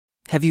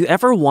Have you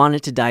ever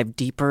wanted to dive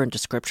deeper into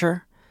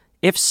Scripture?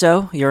 If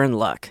so, you're in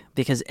luck,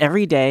 because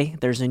every day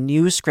there's a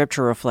new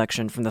Scripture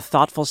reflection from the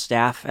thoughtful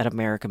staff at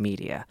America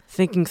Media,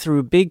 thinking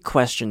through big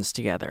questions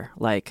together,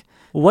 like,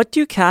 what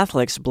do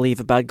Catholics believe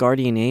about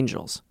guardian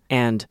angels?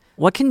 And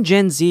what can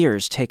Gen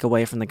Zers take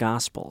away from the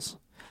Gospels?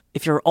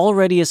 If you're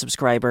already a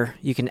subscriber,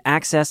 you can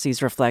access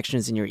these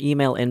reflections in your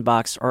email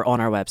inbox or on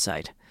our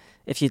website.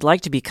 If you'd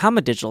like to become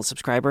a digital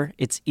subscriber,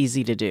 it's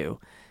easy to do.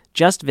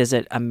 Just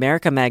visit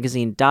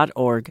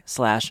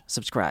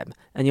americamagazine.org/subscribe,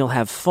 and you'll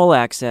have full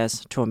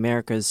access to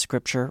America's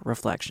Scripture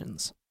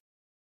Reflections.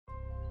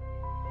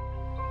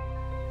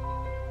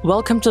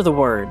 Welcome to The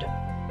Word,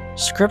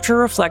 Scripture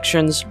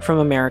Reflections from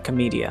America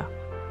Media,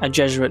 a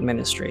Jesuit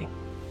ministry.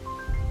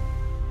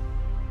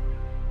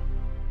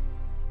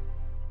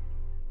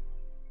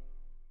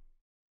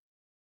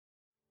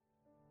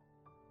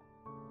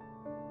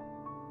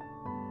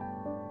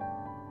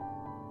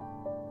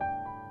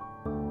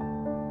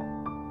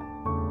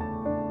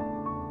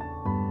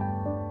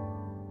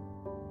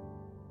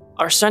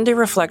 Our Sunday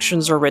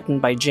reflections are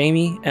written by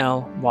Jamie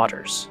L.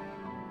 Waters.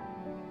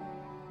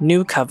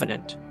 New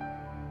Covenant.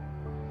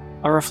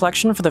 A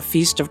reflection for the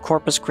Feast of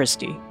Corpus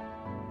Christi,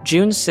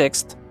 June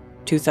 6th,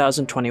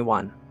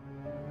 2021.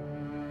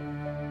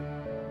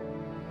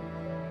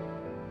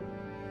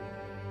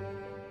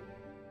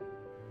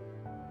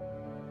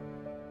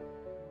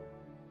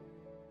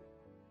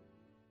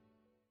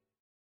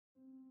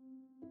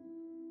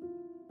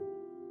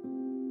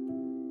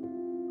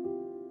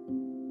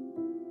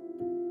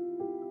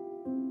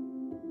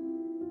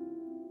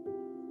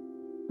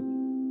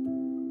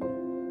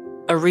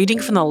 A reading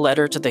from the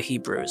letter to the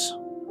Hebrews.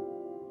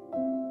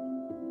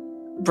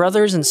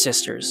 Brothers and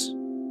sisters,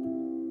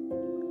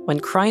 when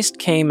Christ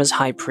came as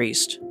high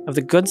priest of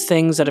the good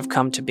things that have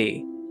come to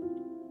be,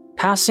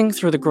 passing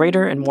through the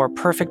greater and more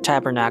perfect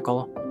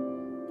tabernacle,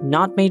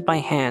 not made by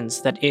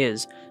hands, that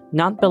is,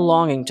 not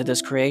belonging to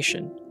this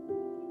creation,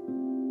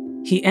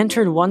 he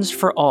entered once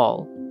for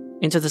all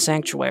into the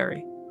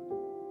sanctuary,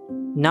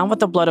 not with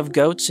the blood of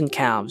goats and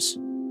calves,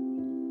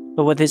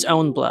 but with his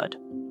own blood,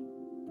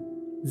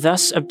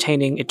 thus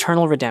obtaining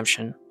eternal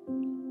redemption.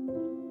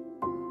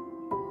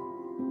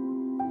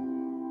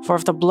 For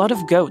if the blood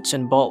of goats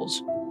and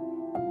bulls,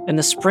 and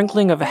the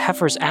sprinkling of a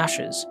heifer's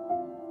ashes,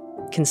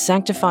 can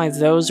sanctify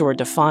those who are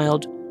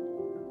defiled,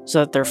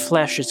 so that their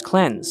flesh is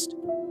cleansed,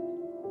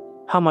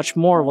 how much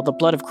more will the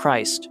blood of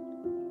Christ,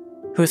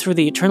 who through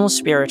the eternal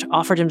Spirit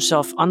offered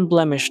himself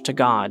unblemished to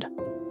God,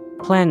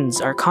 cleanse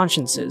our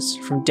consciences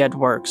from dead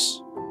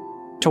works,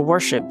 to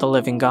worship the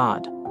living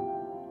God?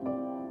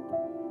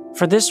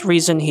 For this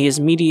reason he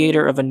is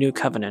mediator of a new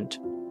covenant,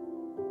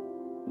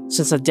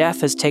 since the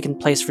death has taken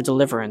place for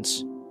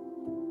deliverance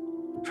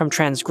from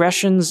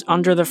transgressions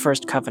under the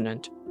first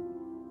covenant.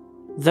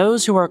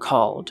 Those who are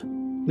called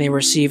may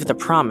receive the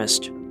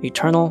promised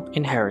eternal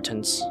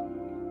inheritance.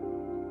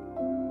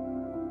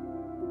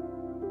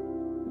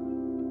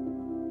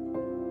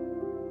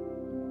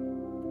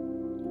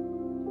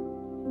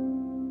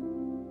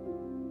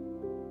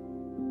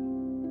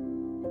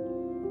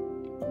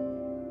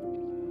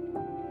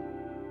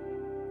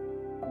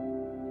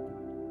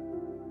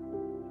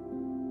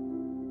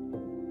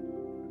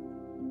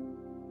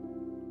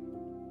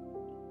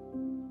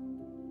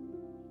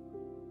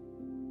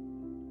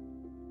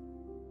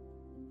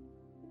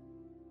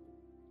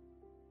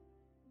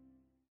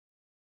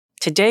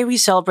 Today we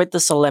celebrate the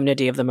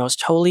solemnity of the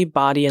most holy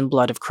body and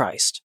blood of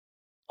Christ,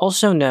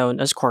 also known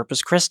as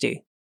Corpus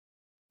Christi.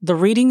 The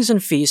readings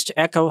and feast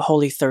echo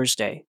Holy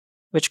Thursday,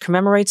 which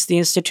commemorates the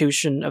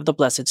institution of the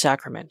Blessed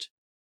Sacrament.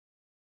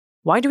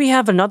 Why do we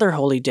have another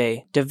holy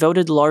day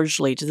devoted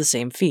largely to the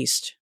same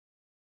feast?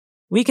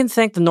 We can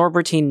thank the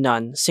Norbertine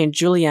nun, St.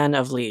 Juliana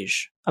of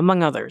Liege,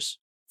 among others,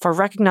 for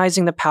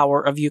recognizing the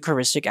power of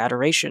Eucharistic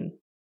adoration.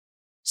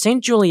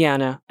 St.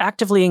 Juliana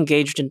actively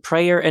engaged in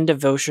prayer and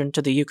devotion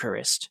to the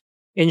Eucharist,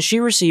 and she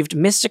received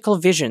mystical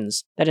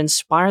visions that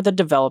inspired the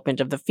development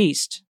of the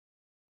feast.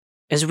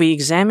 As we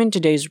examine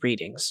today's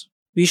readings,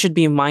 we should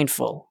be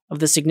mindful of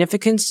the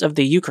significance of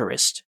the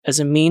Eucharist as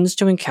a means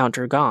to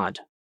encounter God.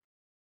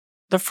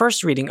 The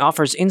first reading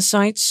offers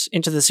insights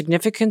into the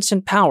significance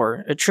and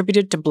power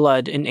attributed to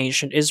blood in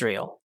ancient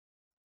Israel.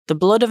 The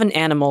blood of an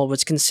animal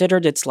was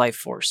considered its life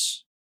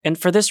force, and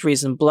for this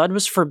reason blood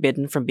was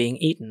forbidden from being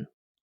eaten.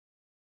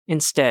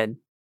 Instead,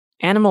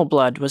 animal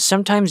blood was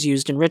sometimes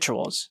used in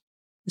rituals,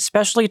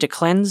 especially to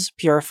cleanse,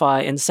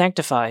 purify, and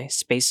sanctify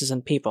spaces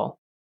and people.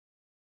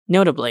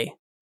 Notably,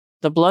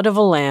 the blood of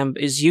a lamb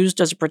is used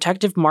as a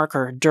protective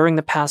marker during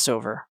the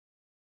Passover.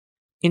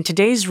 In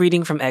today's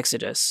reading from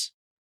Exodus,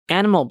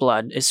 animal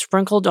blood is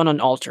sprinkled on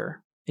an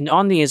altar and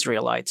on the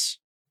Israelites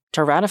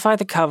to ratify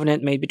the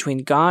covenant made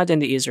between God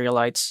and the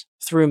Israelites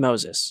through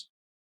Moses.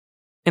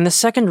 In the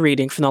second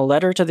reading from the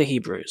letter to the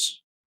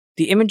Hebrews,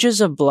 the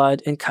images of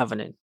blood and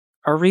covenant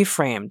are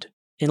reframed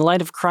in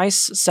light of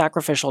Christ's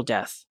sacrificial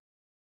death.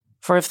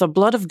 For if the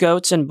blood of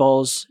goats and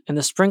bulls and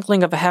the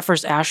sprinkling of a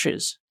heifer's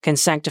ashes can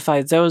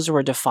sanctify those who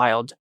are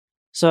defiled,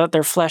 so that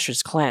their flesh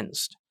is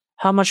cleansed,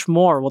 how much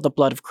more will the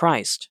blood of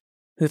Christ,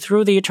 who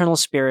through the eternal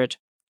Spirit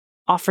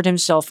offered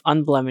himself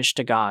unblemished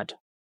to God.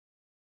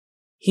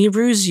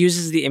 Hebrews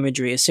uses the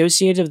imagery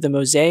associated with the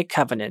Mosaic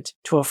covenant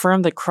to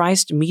affirm that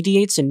Christ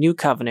mediates a new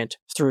covenant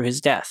through his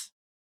death.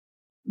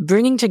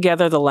 Bringing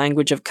together the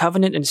language of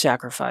covenant and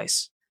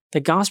sacrifice, the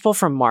Gospel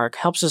from Mark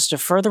helps us to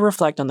further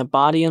reflect on the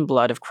body and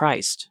blood of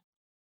Christ.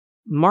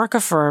 Mark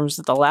affirms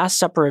that the Last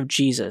Supper of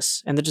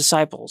Jesus and the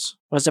disciples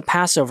was a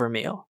Passover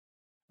meal,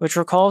 which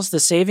recalls the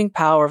saving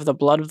power of the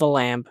blood of the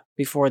Lamb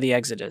before the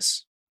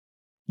Exodus.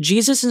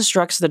 Jesus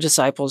instructs the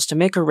disciples to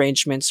make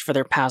arrangements for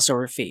their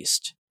Passover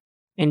feast,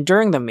 and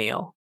during the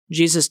meal,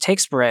 Jesus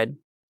takes bread,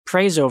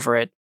 prays over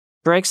it,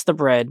 breaks the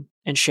bread,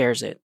 and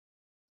shares it,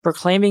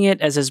 proclaiming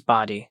it as his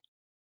body.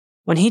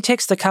 When he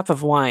takes the cup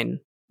of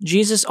wine,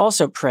 Jesus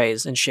also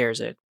prays and shares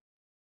it.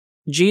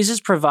 Jesus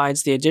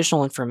provides the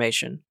additional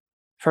information,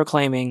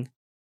 proclaiming,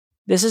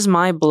 "This is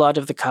my blood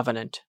of the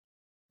covenant,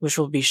 which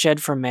will be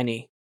shed for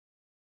many."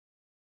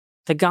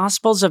 The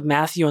Gospels of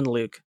Matthew and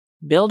Luke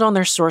build on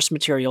their source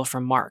material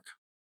from Mark.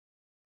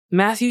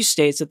 Matthew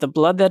states that the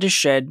blood that is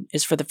shed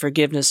is for the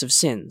forgiveness of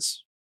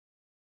sins.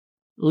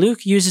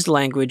 Luke uses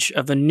language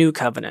of a new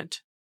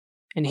covenant,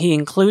 and he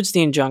includes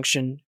the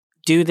injunction,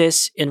 "Do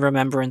this in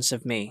remembrance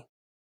of me."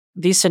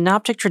 These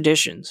synoptic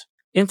traditions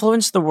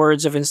influence the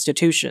words of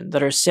institution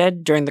that are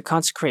said during the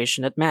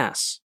consecration at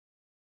Mass.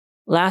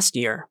 Last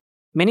year,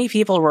 many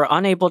people were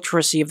unable to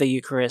receive the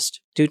Eucharist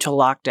due to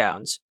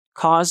lockdowns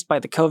caused by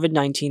the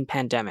COVID-19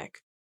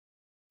 pandemic.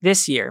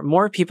 This year,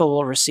 more people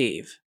will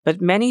receive, but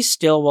many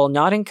still will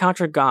not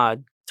encounter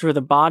God through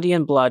the body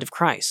and blood of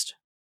Christ.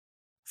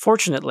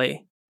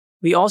 Fortunately,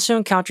 we also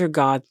encounter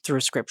God through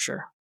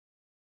Scripture.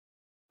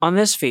 On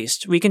this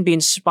feast, we can be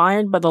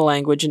inspired by the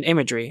language and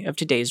imagery of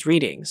today's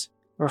readings,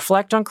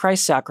 reflect on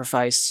Christ's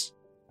sacrifice,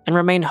 and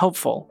remain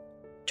hopeful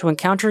to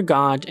encounter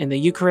God in the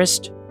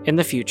Eucharist in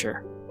the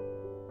future.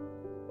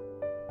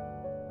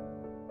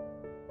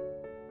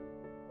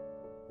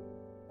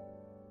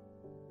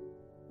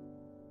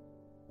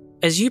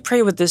 As you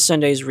pray with this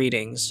Sunday's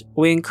readings,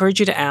 we encourage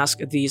you to ask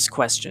these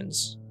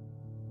questions.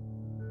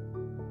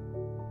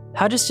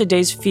 How does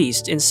today's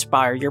feast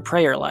inspire your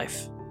prayer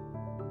life?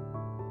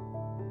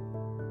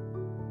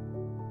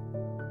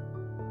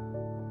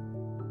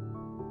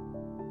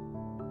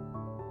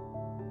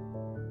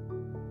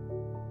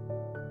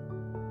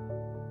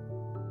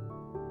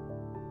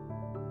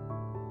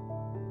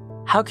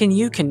 How can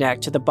you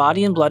connect to the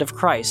body and blood of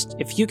Christ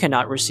if you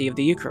cannot receive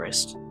the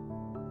Eucharist?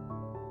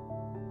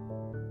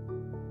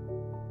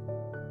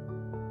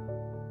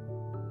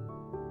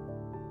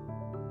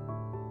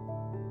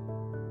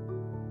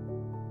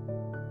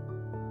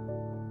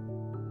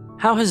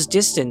 How has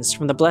distance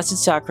from the Blessed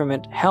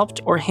Sacrament helped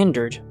or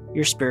hindered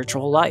your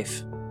spiritual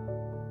life?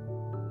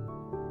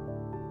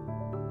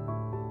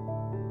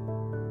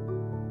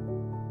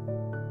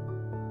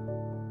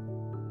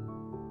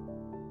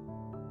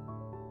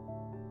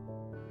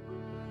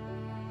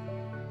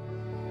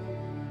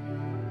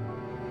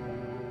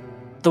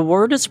 The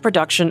Word is a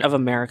production of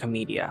America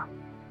Media.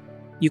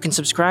 You can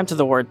subscribe to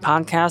The Word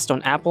podcast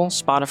on Apple,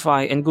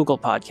 Spotify, and Google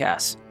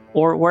Podcasts,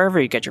 or wherever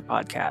you get your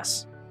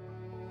podcasts.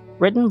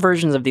 Written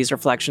versions of these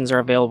reflections are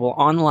available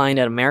online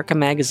at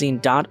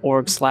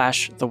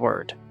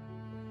americamagazine.org/theword.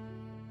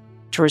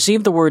 To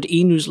receive the Word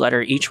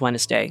e-newsletter each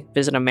Wednesday,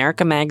 visit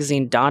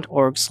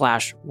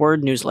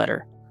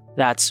americamagazine.org/word-newsletter.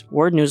 That's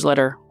word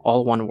newsletter,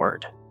 all one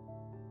word.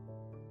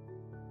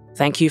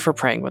 Thank you for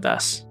praying with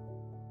us.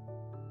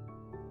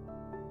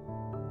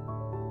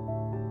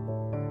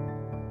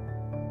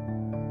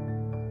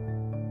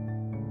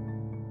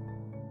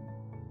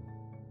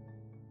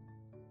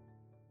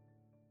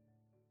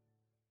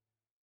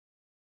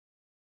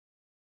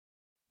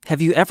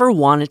 Have you ever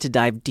wanted to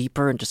dive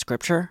deeper into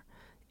Scripture?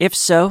 If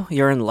so,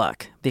 you're in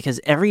luck, because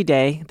every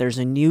day there's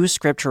a new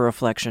Scripture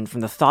reflection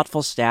from the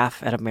thoughtful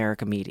staff at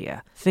America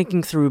Media,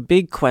 thinking through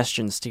big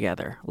questions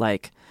together,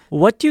 like,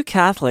 what do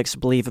Catholics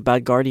believe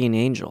about guardian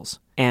angels?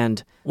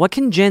 And what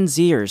can Gen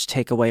Zers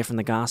take away from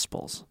the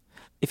Gospels?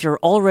 If you're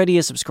already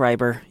a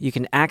subscriber, you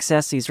can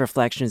access these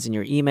reflections in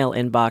your email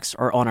inbox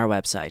or on our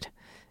website.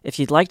 If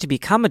you'd like to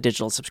become a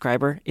digital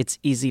subscriber, it's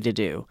easy to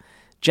do.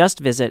 Just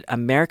visit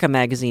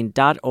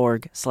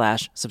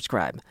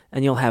americamagazine.org/subscribe,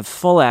 and you'll have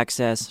full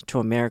access to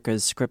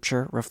America's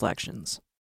Scripture reflections.